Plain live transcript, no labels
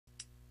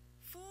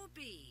or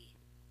B?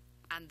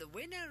 And the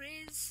winner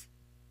is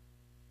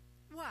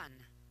 1.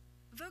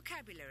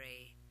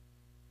 Vocabulary.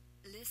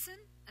 Listen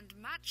and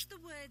match the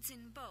words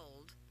in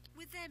bold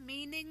with their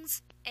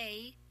meanings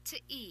A to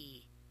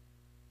E.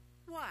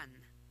 1.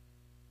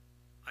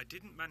 I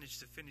didn't manage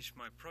to finish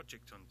my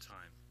project on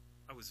time.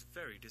 I was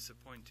very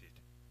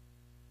disappointed.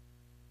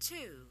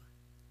 2.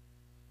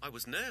 I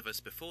was nervous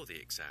before the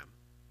exam,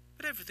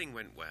 but everything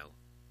went well.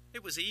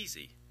 It was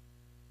easy.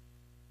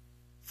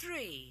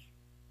 3.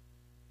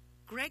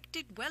 Greg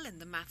did well in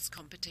the maths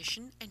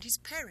competition and his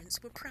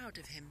parents were proud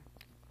of him.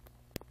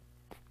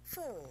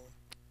 4.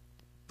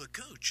 The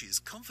coach is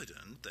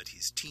confident that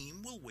his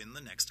team will win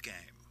the next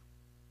game.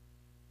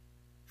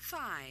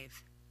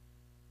 5.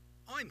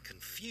 I'm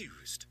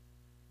confused.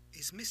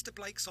 Is Mr.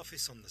 Blake's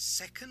office on the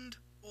second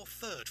or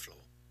third floor?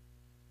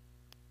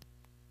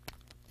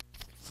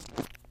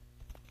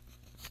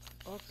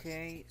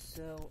 Okay,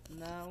 so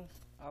now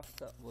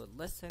after we're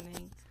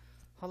listening,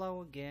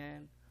 hello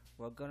again.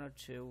 We're gonna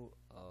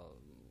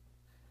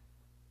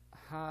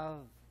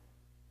have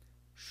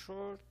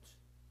short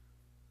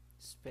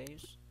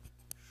space,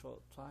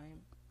 short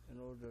time in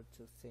order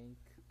to think.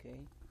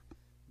 Okay,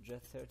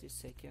 just 30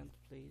 seconds,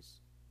 please.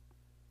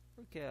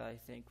 Okay, I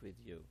think with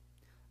you.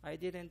 I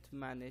didn't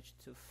manage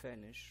to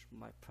finish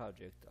my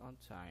project on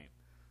time.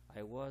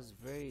 I was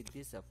very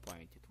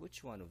disappointed.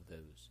 Which one of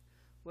those?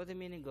 What the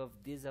meaning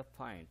of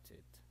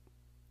disappointed?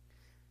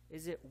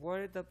 Is it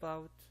worried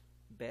about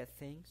bad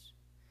things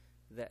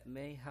that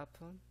may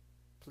happen?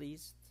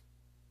 Pleased?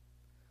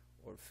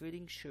 Or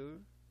feeling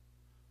sure?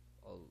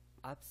 Or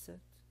upset?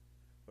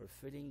 Or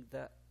feeling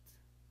that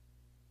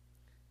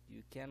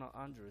you cannot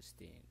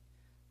understand?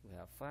 We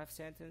have 5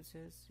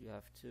 sentences. You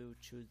have to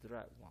choose the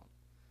right one.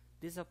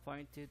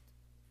 Disappointed?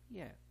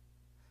 Yeah.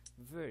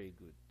 Very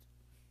good.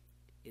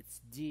 It's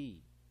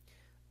D.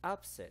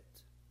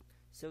 Upset.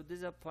 So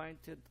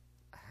disappointed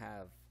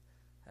have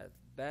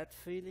bad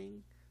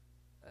feeling.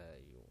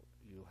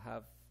 You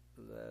have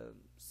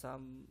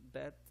some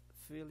bad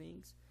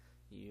feelings.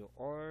 You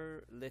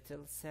are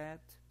little sad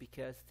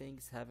because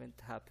things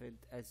haven't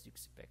happened as you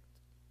expect.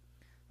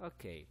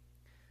 Okay.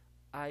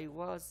 I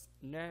was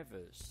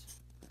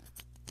nervous.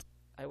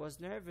 I was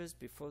nervous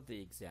before the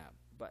exam,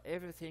 but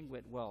everything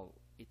went well.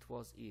 It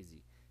was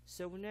easy.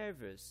 So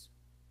nervous.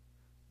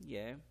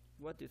 Yeah.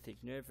 What do you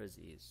think nervous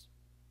is?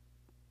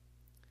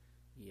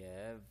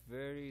 Yeah,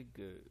 very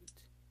good.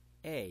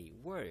 A.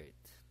 Worried.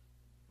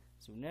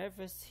 So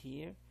nervous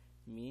here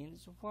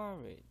means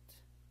worried.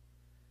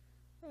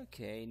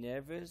 Okay,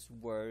 nervous,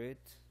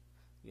 worried.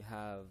 You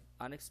have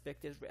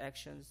unexpected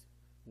reactions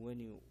when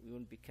you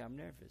become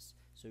nervous.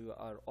 So you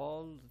are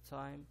all the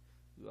time,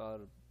 you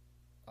are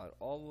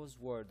always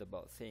worried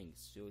about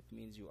things. So it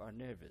means you are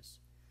nervous.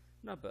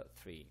 Number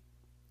 3.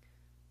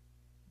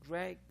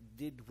 Greg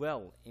did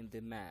well in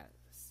the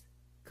maths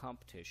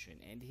competition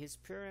and his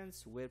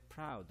parents were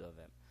proud of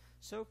him.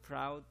 So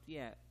proud,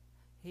 yeah,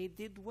 he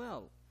did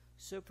well.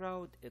 So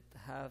proud, it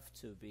have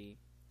to be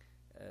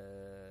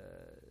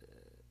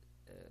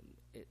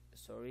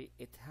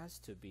it has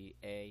to be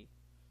a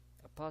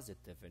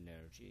positive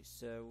energy.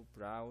 So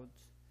proud,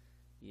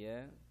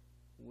 yeah.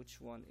 Which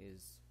one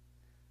is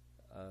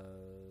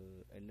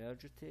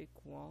energetic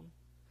one?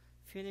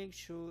 Feeling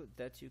sure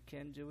that you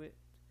can do it,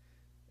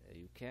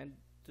 you can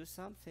do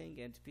something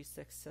and be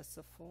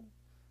successful,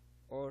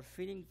 or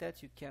feeling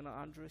that you cannot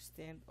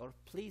understand or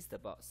pleased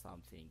about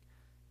something.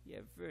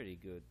 Yeah, very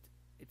good.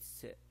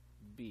 It's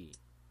B.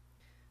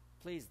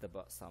 Pleased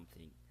about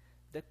something.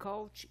 The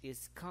coach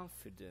is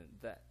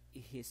confident that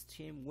his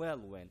team will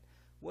win.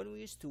 When we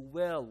used to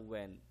will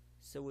win,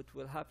 so it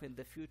will happen in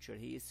the future.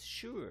 He is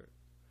sure.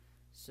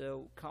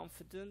 So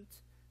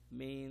confident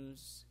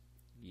means,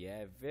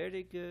 yeah,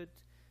 very good.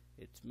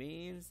 It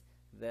means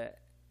that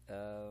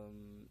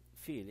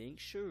feeling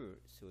sure.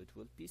 So it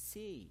will be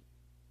C.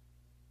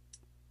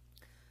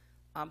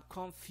 I'm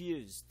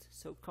confused.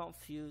 So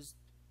confused,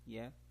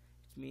 yeah,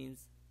 it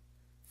means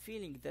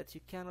feeling that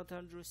you cannot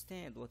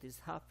understand what is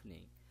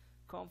happening.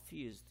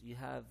 Confused, you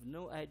have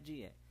no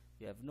idea.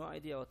 You have no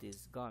idea what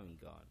is going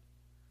on.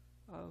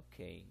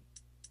 Okay.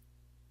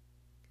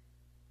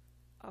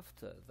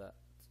 After that,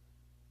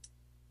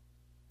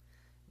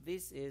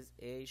 this is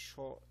a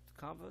short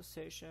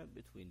conversation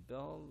between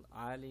Bill,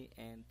 Ali,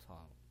 and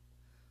Tom.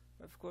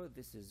 Of course,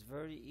 this is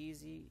very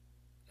easy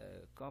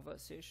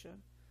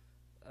conversation.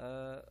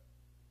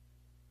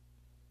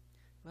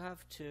 We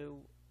have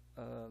to,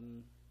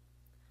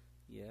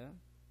 yeah.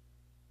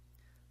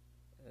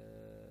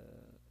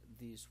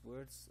 These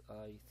words,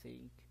 I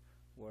think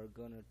we're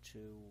gonna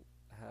to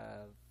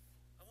have.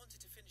 I wanted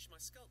to finish my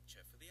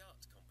sculpture for the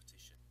art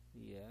competition.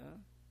 Yeah.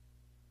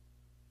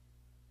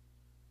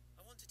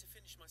 I wanted to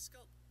finish my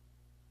sculpture.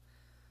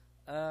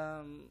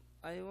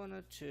 I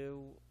wanted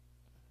to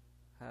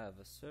have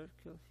a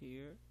circle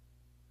here.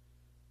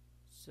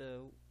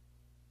 So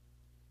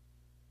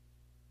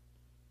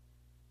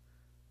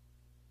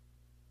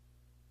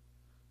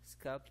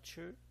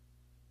sculpture.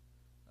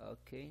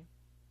 Okay.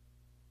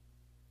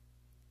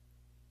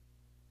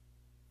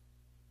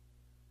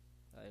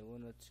 I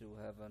wanted to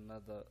have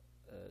another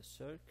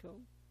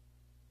circle.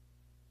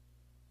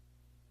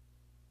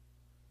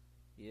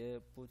 Yeah,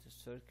 put a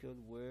circle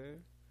where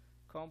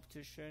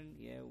competition,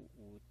 yeah,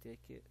 we'll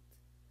take it.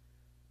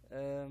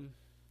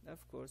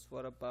 Of course,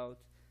 what about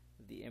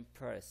the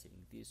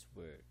embarrassing, this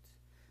word?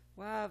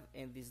 We have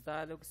in this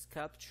dialogue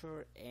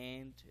sculpture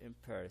and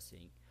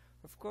embarrassing.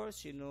 Of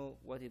course, you know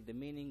what is the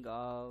meaning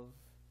of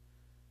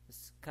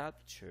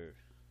sculpture.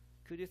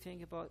 Could you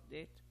think about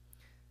it?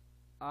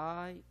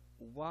 I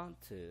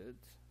wanted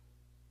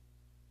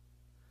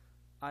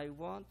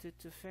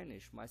to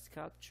finish my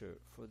sculpture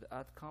for the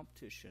art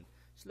competition.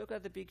 So look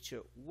at the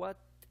picture. What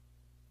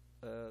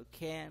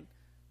can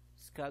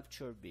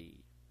sculpture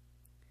be?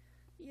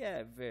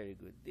 Yeah, very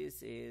good.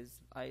 This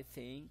is, I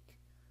think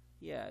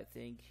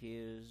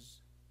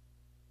here's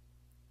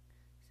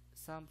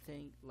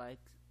something like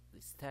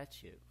the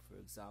statue, for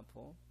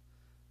example,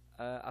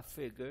 a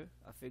figure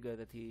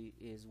that he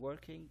is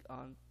working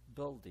on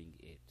building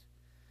it.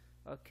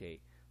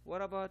 Okay,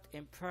 what about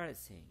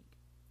embarrassing?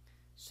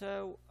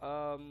 So,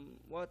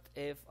 what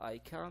if I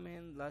come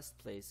in last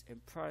place?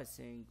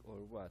 Embarrassing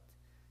or what?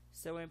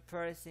 So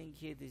embarrassing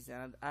here is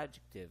an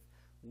adjective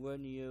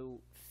when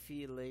you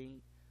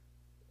feeling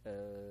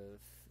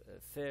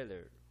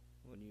failure,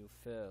 when you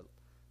fail.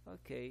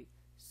 Okay,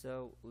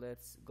 so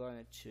let's go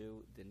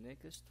into the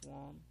next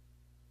one.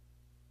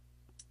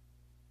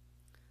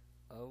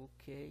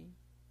 Okay,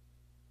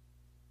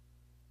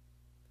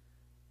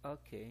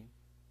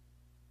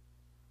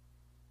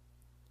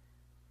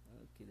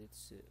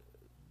 let's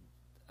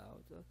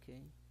out.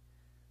 Okay,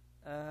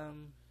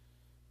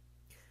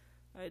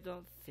 I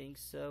don't think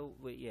so.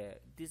 Wait, yeah,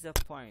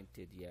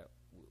 disappointed. Yeah,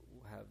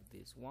 we have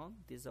this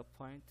one,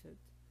 disappointed.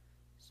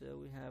 So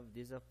we have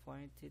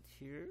disappointed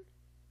here.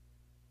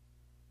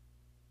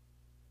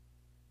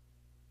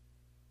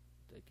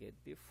 Take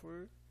it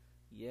before.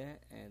 Yeah,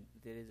 and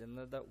there is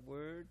another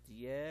word.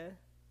 Yeah,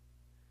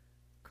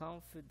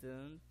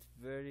 confident.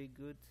 Very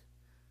good.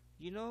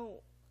 You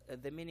know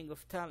the meaning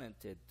of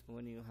talented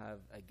when you have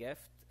a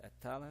gift, a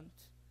talent,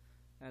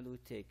 and we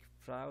take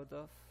proud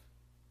of.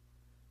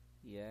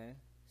 Yeah,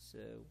 so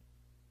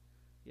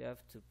you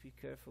have to be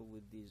careful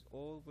with these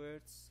all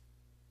words.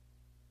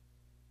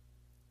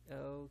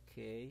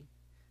 Okay,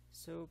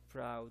 so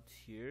proud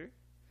here.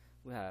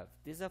 We have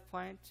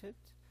disappointed,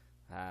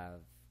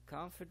 have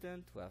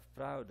confident, we have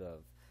proud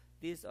of.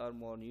 These are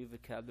more new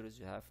vocabularies,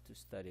 you have to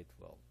study it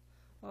well.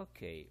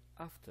 Okay,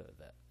 after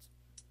that.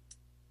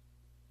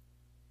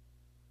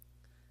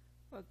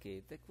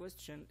 Okay, the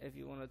question, if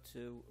you wanted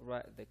to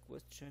write the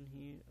question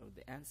here, or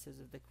the answers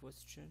of the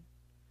question,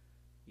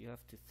 you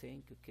have to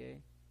think,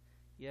 okay?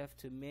 You have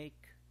to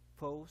make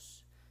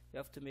pause. You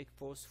have to make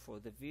pause for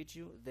the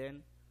video,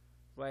 then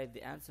write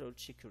the answer or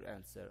check your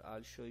answer.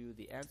 I'll show you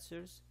the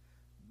answers,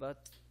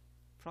 but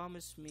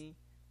promise me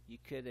you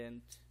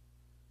couldn't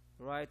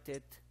write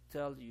it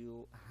till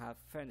you have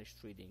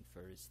finished reading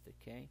first,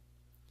 okay?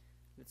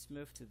 Let's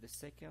move to the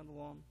second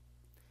one,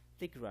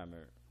 the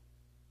grammar.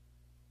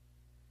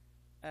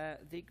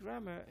 The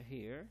grammar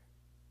here,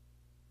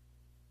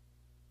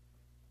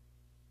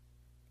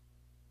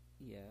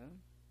 yeah,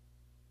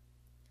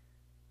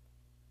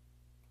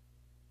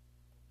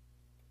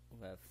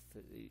 we have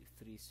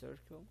three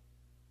circle.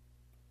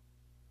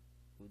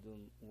 We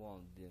don't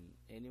want them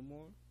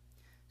anymore.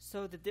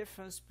 So the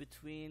difference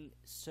between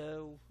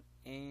so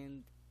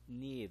and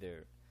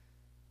neither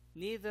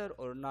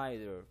or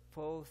neither,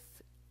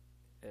 both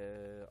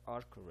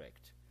are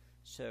correct.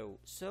 So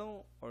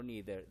or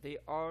neither, they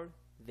are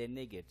the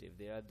negative,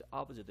 they are the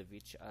opposite of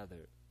each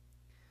other.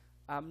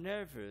 I'm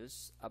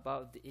nervous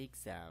about the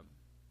exam.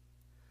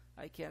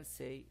 I can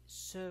say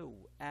so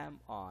am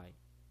I.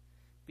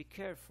 Be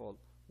careful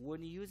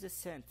when you use a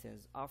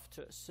sentence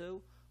after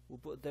so, we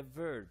put the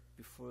verb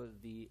before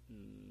the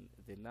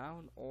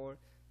noun or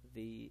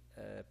the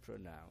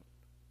pronoun.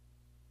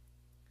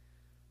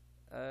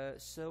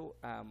 So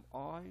am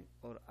I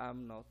or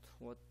am not.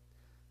 What?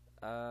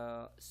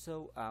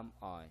 So am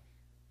I,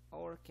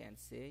 or can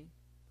say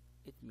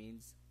it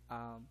means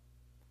I'm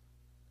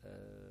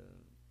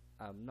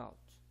not.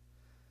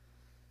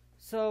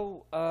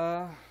 So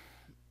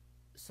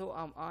so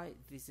am I.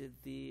 This is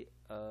the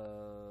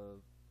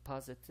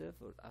positive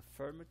or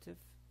affirmative,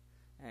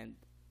 and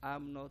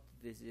I'm not,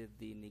 this is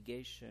the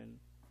negation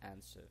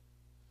answer.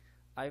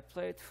 I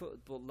played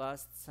football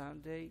last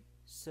Sunday,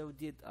 so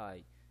did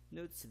I.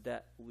 Notice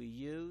that we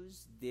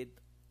use did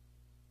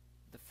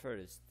the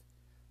first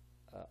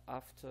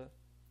after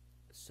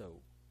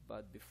so,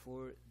 but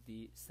before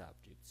the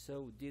subject.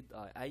 So did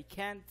I. I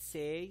can't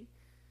say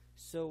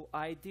so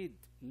I did.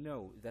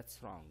 No,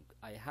 that's wrong.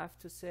 I have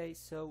to say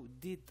so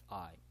did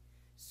I.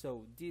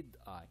 So did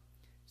I.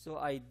 So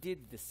I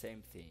did the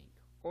same thing,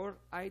 or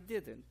I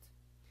didn't.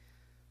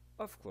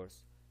 Of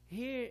course,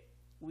 here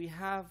we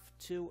have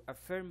two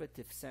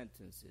affirmative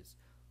sentences.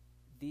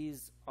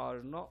 These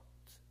are not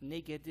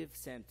negative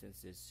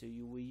sentences, so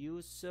you will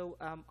use so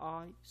am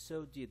I,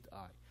 so did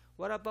I.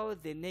 What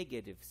about the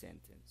negative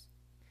sentence?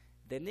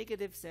 The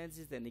negative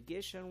senses, the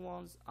negation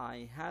ones,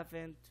 I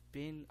haven't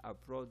been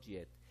abroad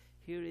yet.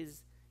 Here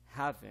is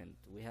haven't.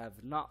 We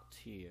have not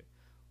here.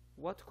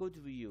 What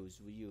could we use?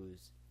 We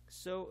use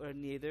so or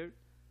neither.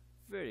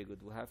 Very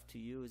good. We have to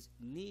use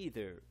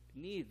neither.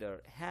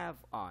 Neither have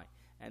I.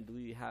 And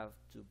we have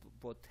to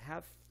put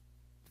have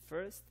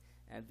first,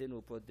 and then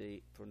we put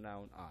the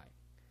pronoun I.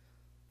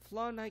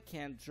 Flana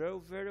can draw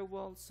very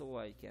well, so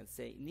I can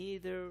say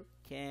neither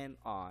can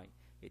I.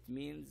 It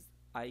means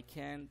I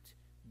can't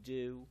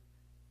do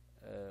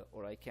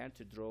or I can't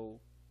draw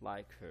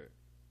like her.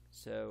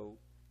 So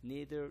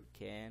neither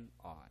can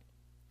I.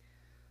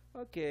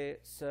 Okay,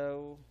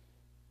 so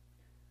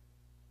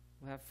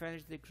we have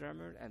finished the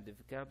grammar and the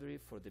vocabulary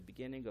for the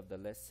beginning of the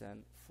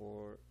lesson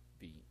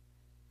 4b.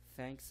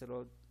 Thanks a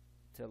lot.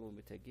 Till we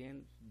meet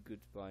again.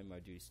 Goodbye, my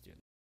dear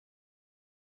students.